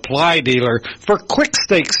surveying supply dealer for Quick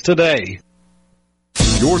Stakes today.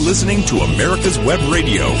 You're listening to America's Web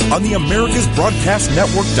Radio on the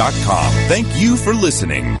AmericasBroadcastNetwork.com. Thank you for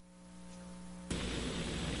listening.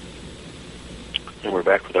 And we're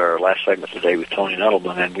back with our last segment today with Tony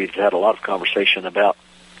Nettleman, and we've had a lot of conversation about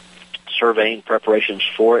surveying, preparations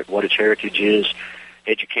for it, what its heritage is,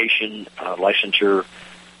 education, licensure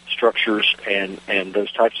structures, and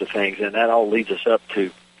those types of things. And that all leads us up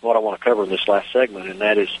to what I want to cover in this last segment, and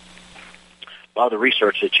that is a lot of the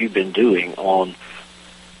research that you've been doing on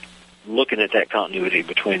looking at that continuity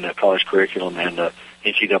between the college curriculum and the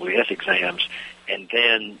NCAAS exams, and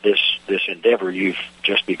then this endeavor you've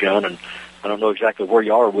just begun. And I don't know exactly where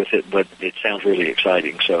you are with it, but it sounds really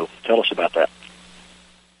exciting. So tell us about that.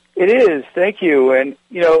 It is. Thank you. And,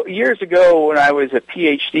 years ago when I was a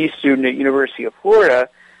PhD student at University of Florida,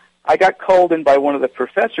 I got called in by one of the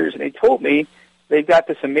professors, and they told me they've got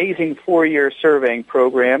this amazing 4-year surveying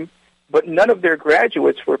program, but none of their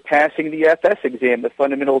graduates were passing the FS exam, the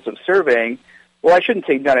fundamentals of surveying. Well, I shouldn't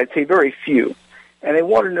say none. I'd say very few. And they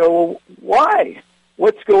want to know why.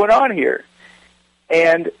 What's going on here?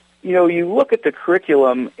 And you look at the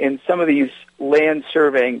curriculum in some of these land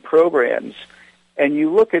surveying programs, and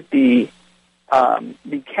you look at the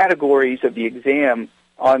categories of the exam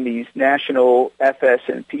on these national FS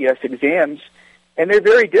and PS exams, and they're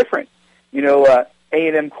very different.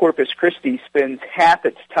 A&M Corpus Christi spends half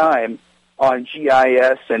its time on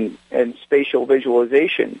GIS and spatial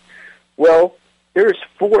visualization. Well, there's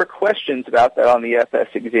 4 questions about that on the FS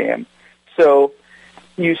exam. So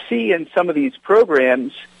you see in some of these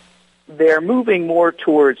programs, they're moving more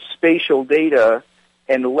towards spatial data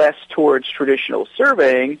and less towards traditional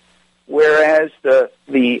surveying, whereas the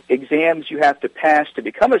exams you have to pass to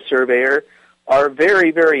become a surveyor are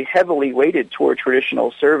very, very heavily weighted toward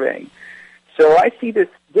traditional surveying. So I see this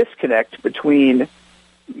disconnect between,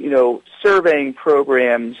 surveying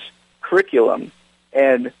programs, curriculum,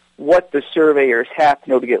 and what the surveyors have to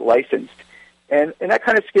know to get licensed. And that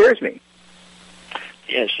kind of scares me.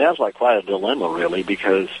 Yeah, it sounds like quite a dilemma, really,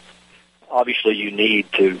 because obviously you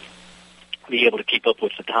need to be able to keep up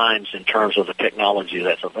with the times in terms of the technology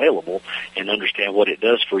that's available and understand what it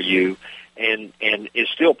does for you, and is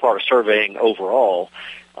still part of surveying overall.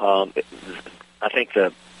 I think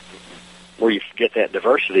where you get that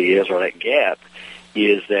diversity or that gap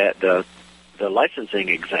is that the licensing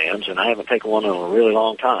exams, and I haven't taken one in a really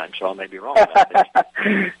long time, so I may be wrong about this,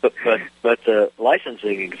 but the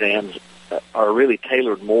licensing exams are really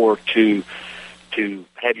tailored more to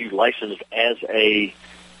have you licensed as a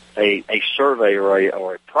surveyor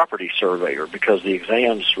or a property surveyor, because the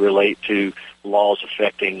exams relate to laws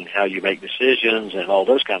affecting how you make decisions and all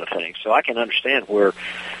those kind of things. So I can understand where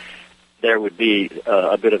there would be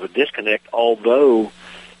a bit of a disconnect, although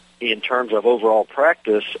in terms of overall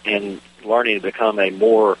practice and learning to become a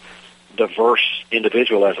more diverse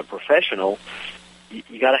individual as a professional,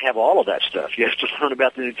 you got to have all of that stuff. You have to learn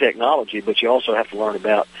about the new technology, but you also have to learn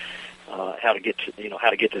about how to get to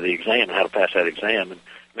the exam and how to pass that exam. And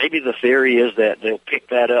maybe the theory is that they'll pick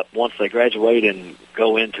that up once they graduate and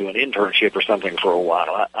go into an internship or something for a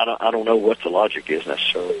while. I don't know what the logic is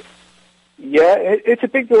necessarily. Yeah, it's a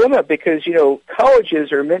big dilemma because,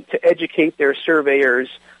 colleges are meant to educate their surveyors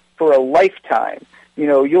for a lifetime.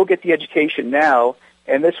 You'll get the education now,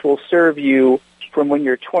 and this will serve you from when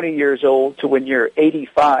you're 20 years old to when you're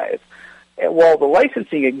 85. And while the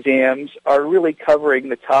licensing exams are really covering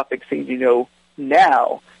the topics that you know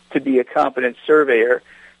now to be a competent surveyor.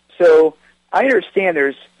 So I understand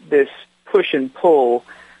there's this push and pull,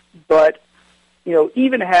 but,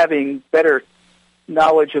 even having better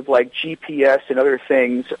knowledge of like GPS and other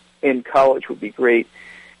things in college would be great.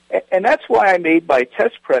 And that's why I made my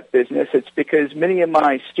test prep business. It's because many of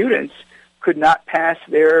my students could not pass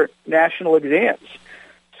their national exams.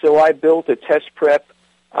 So I built a test prep,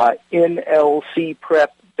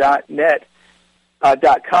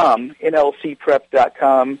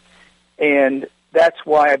 nlcprep.com, and that's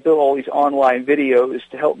why I built all these online videos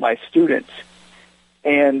to help my students.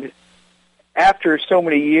 And after so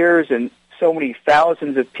many years and so many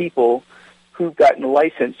thousands of people who've gotten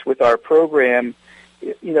licensed with our program,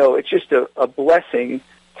 it's just a blessing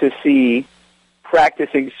to see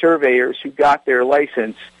practicing surveyors who got their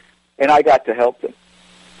license, and I got to help them.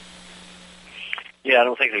 Yeah, I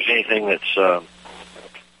don't think there's anything that's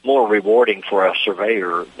more rewarding for a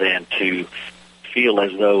surveyor than to feel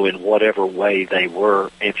as though in whatever way they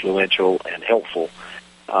were influential and helpful,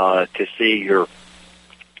 to see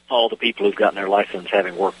all the people who've gotten their license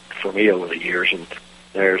having worked for me over the years, and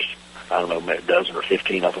there's, I don't know, a dozen or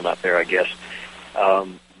 15 of them out there, I guess.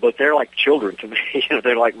 But they're like children to me.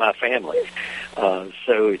 They're like my family.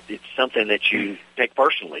 So it's something that you take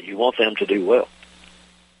personally. You want them to do well.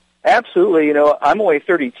 Absolutely. I'm only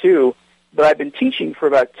 32, but I've been teaching for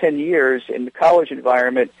about 10 years in the college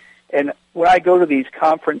environment. And when I go to these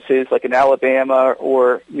conferences like in Alabama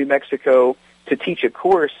or New Mexico to teach a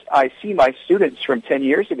course, I see my students from 10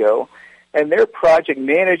 years ago, and they're project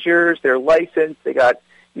managers, they're licensed,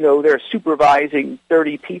 they're supervising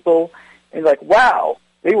 30 people. And like, wow,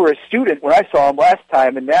 they were a student when I saw them last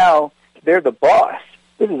time, and now they're the boss.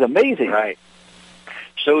 This is amazing. Right.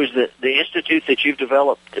 So is the institute that you've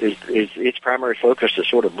developed, is its primary focus to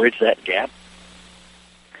sort of bridge that gap?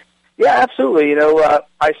 Yeah, absolutely.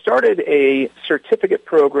 I started a certificate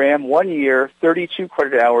program, 1 year, 32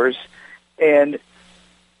 credit hours, and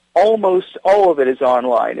almost all of it is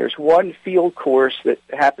online. There's one field course that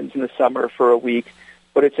happens in the summer for a week,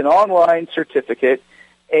 but it's an online certificate,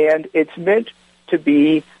 and it's meant to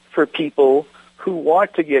be for people who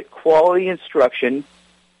want to get quality instruction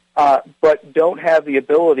but don't have the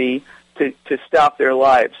ability to stop their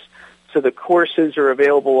lives. So the courses are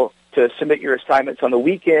available to submit your assignments on the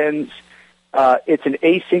weekends. It's an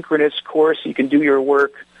asynchronous course. You can do your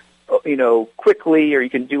work, quickly, or you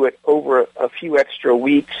can do it over a few extra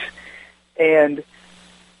weeks. And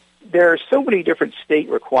there are so many different state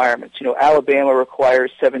requirements. Alabama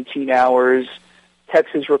requires 17 hours.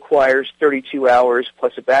 Texas requires 32 hours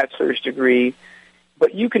plus a bachelor's degree.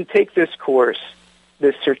 But you can take this course,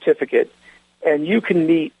 this certificate, and you can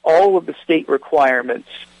meet all of the state requirements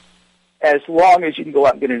as long as you can go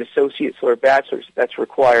out and get an associate's or a bachelor's that's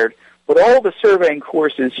required. But all the surveying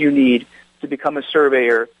courses you need to become a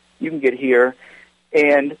surveyor, you can get here.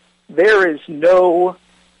 And there is no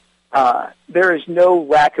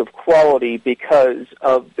lack of quality because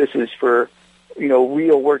of this is for,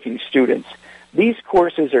 real working students. These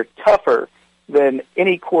courses are tougher than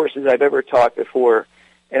any courses I've ever taught before.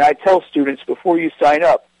 And I tell students before you sign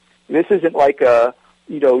up, this isn't like a,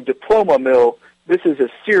 diploma mill. This is a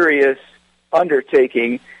serious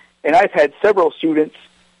undertaking. And I've had several students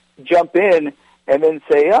jump in and then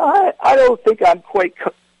say, I don't think I'm quite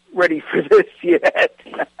ready for this yet.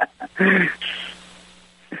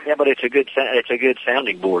 Yeah, but it's a good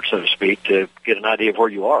sounding board, so to speak, to get an idea of where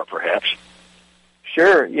you are, perhaps.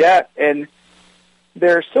 Sure, yeah. And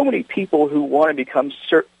there are so many people who want to become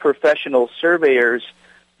professional surveyors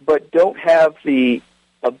but don't have the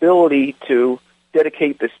ability to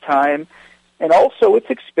dedicate this time. And also, it's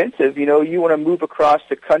expensive. You want to move across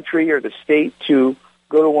the country or the state to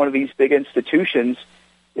go to one of these big institutions.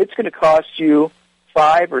 It's going to cost you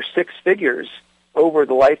 5 or 6 figures over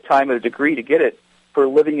the lifetime of the degree to get it for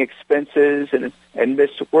living expenses and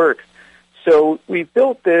missed work. So we've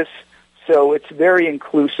built this so it's very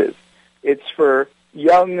inclusive. It's for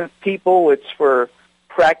young people. It's for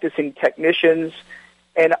practicing technicians.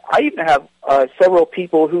 And I even have several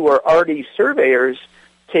people who are already surveyors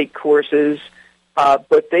take courses,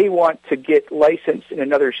 but they want to get licensed in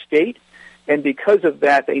another state. And because of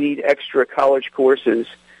that, they need extra college courses.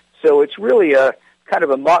 So it's really a kind of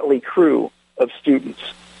a motley crew of students.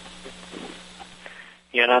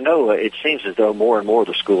 Yeah, and I know it seems as though more and more of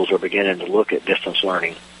the schools are beginning to look at distance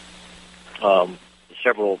learning.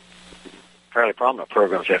 Several fairly prominent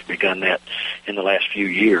programs have begun that in the last few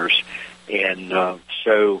years. And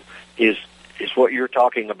so is what you're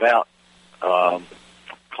talking about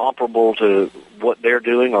comparable to what they're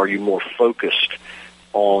doing, or are you more focused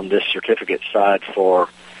on this certificate side for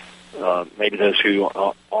maybe those who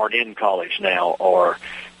aren't in college now or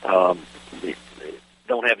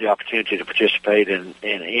don't have the opportunity to participate in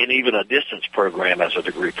even a distance program as a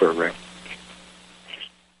degree program?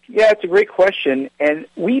 Yeah, it's a great question. And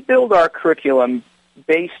we build our curriculum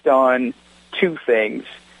based on two things.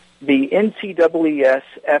 The NCEES,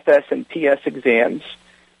 FS, and PS exams,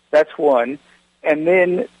 that's one. And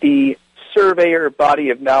then the surveyor body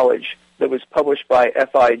of knowledge that was published by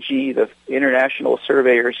FIG, the International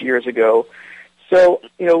Surveyors, years ago. So,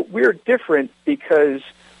 we're different because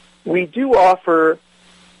we do offer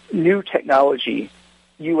new technology,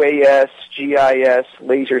 UAS, GIS,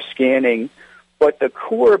 laser scanning, but the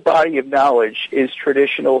core body of knowledge is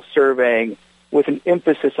traditional surveying with an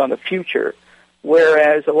emphasis on the future,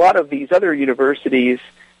 whereas a lot of these other universities,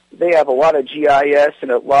 they have a lot of GIS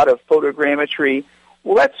and a lot of photogrammetry.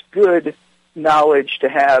 Well, that's good knowledge to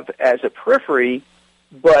have as a periphery,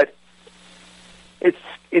 but it's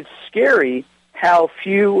scary how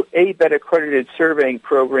few ABET accredited surveying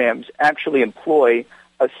programs actually employ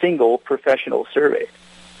a single professional survey.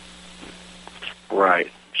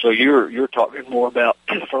 Right. So you're talking more about,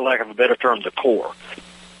 for lack of a better term, the core.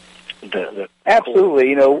 The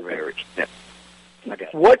Absolutely. Core yeah.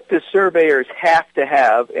 What the surveyors have to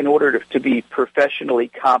have in order to be professionally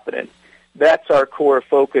competent. That's our core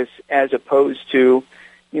focus, as opposed to,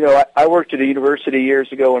 I worked at a university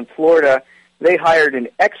years ago in Florida. They hired an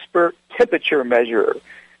expert temperature measurer,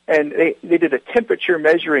 and they did a temperature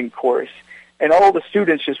measuring course, and all the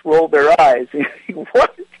students just rolled their eyes.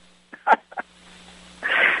 What?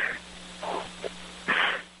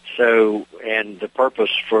 So, and the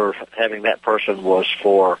purpose for having that person was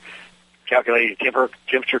for calculating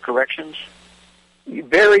temperature corrections?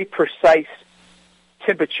 Very precise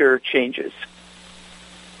temperature changes.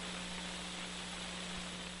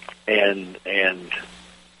 And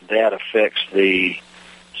that affects the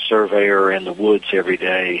surveyor in the woods every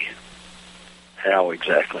day. How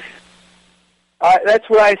exactly? That's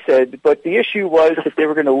what I said, but the issue was that they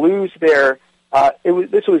were going to lose their,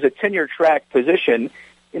 this was a tenure-track position,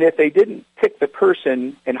 and if they didn't pick the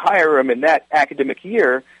person and hire them in that academic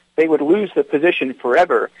year, they would lose the position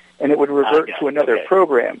forever, and it would revert to another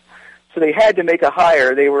program. So they had to make a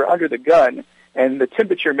hire. They were under the gun, and the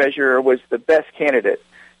temperature measurer was the best candidate.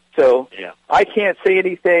 So I can't say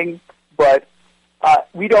anything, but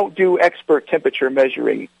we don't do expert temperature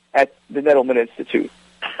measuring at the Nettleman Institute.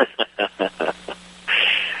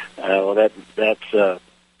 Well, that's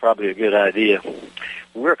probably a good idea.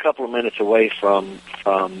 We're a couple of minutes away from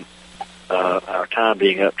our time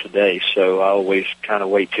being up today, so I always kind of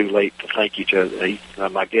wait too late to thank each other,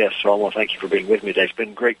 my guests. So I want to thank you for being with me today. It's been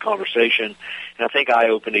a great conversation, and I think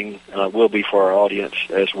eye-opening will be for our audience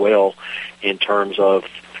as well in terms of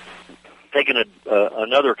taking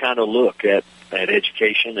another kind of look at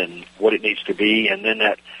education and what it needs to be, and then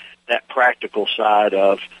that practical side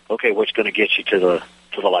of, okay, what's going to get you to the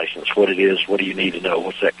license, what it is, what do you need to know,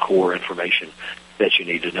 what's that core information that you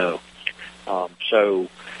need to know. Do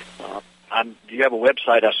you have a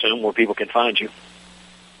website, I assume, where people can find you?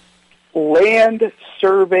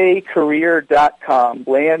 landsurveycareer.com,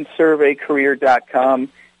 landsurveycareer.com,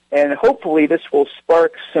 and hopefully this will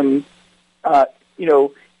spark some,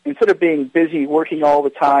 instead of being busy working all the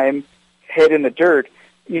time, head in the dirt,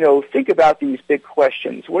 think about these big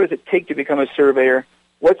questions. What does it take to become a surveyor?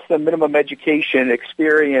 What's the minimum education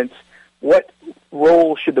experience? What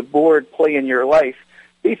role should the board play in your life?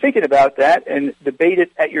 Be thinking about that and debate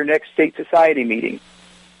it at your next state society meeting.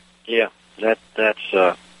 Yeah, that's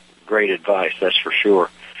great advice, that's for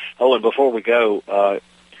sure. Oh, and before we go, I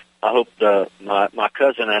hope my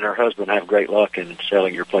cousin and her husband have great luck in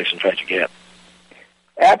selling your place in Tragic Gap.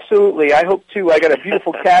 Absolutely. I hope, too. I got a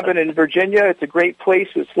beautiful cabin in Virginia. It's a great place.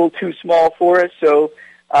 It's a little too small for us. So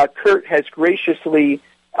Curt has graciously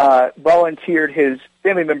volunteered his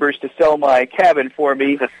family members to sell my cabin for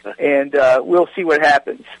me, and we'll see what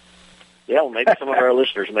happens. Yeah, well, maybe some of our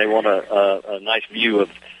listeners may want a nice view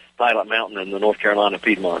of Pilot Mountain in the North Carolina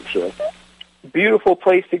Piedmont. So beautiful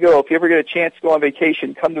place to go. If you ever get a chance to go on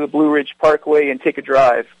vacation, come to the Blue Ridge Parkway and take a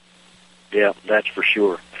drive. Yeah, that's for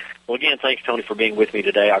sure. Well, again, thanks, Tony, for being with me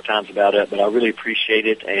today. Our time's about up, but I really appreciate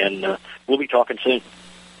it, and we'll be talking soon.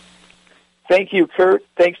 Thank you, Curt.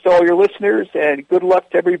 Thanks to all your listeners, and good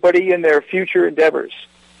luck to everybody in their future endeavors.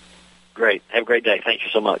 Great. Have a great day. Thank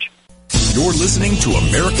you so much. You're listening to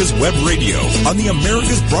America's Web Radio on the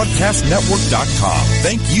AmericasBroadcastNetwork.com.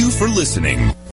 Thank you for listening.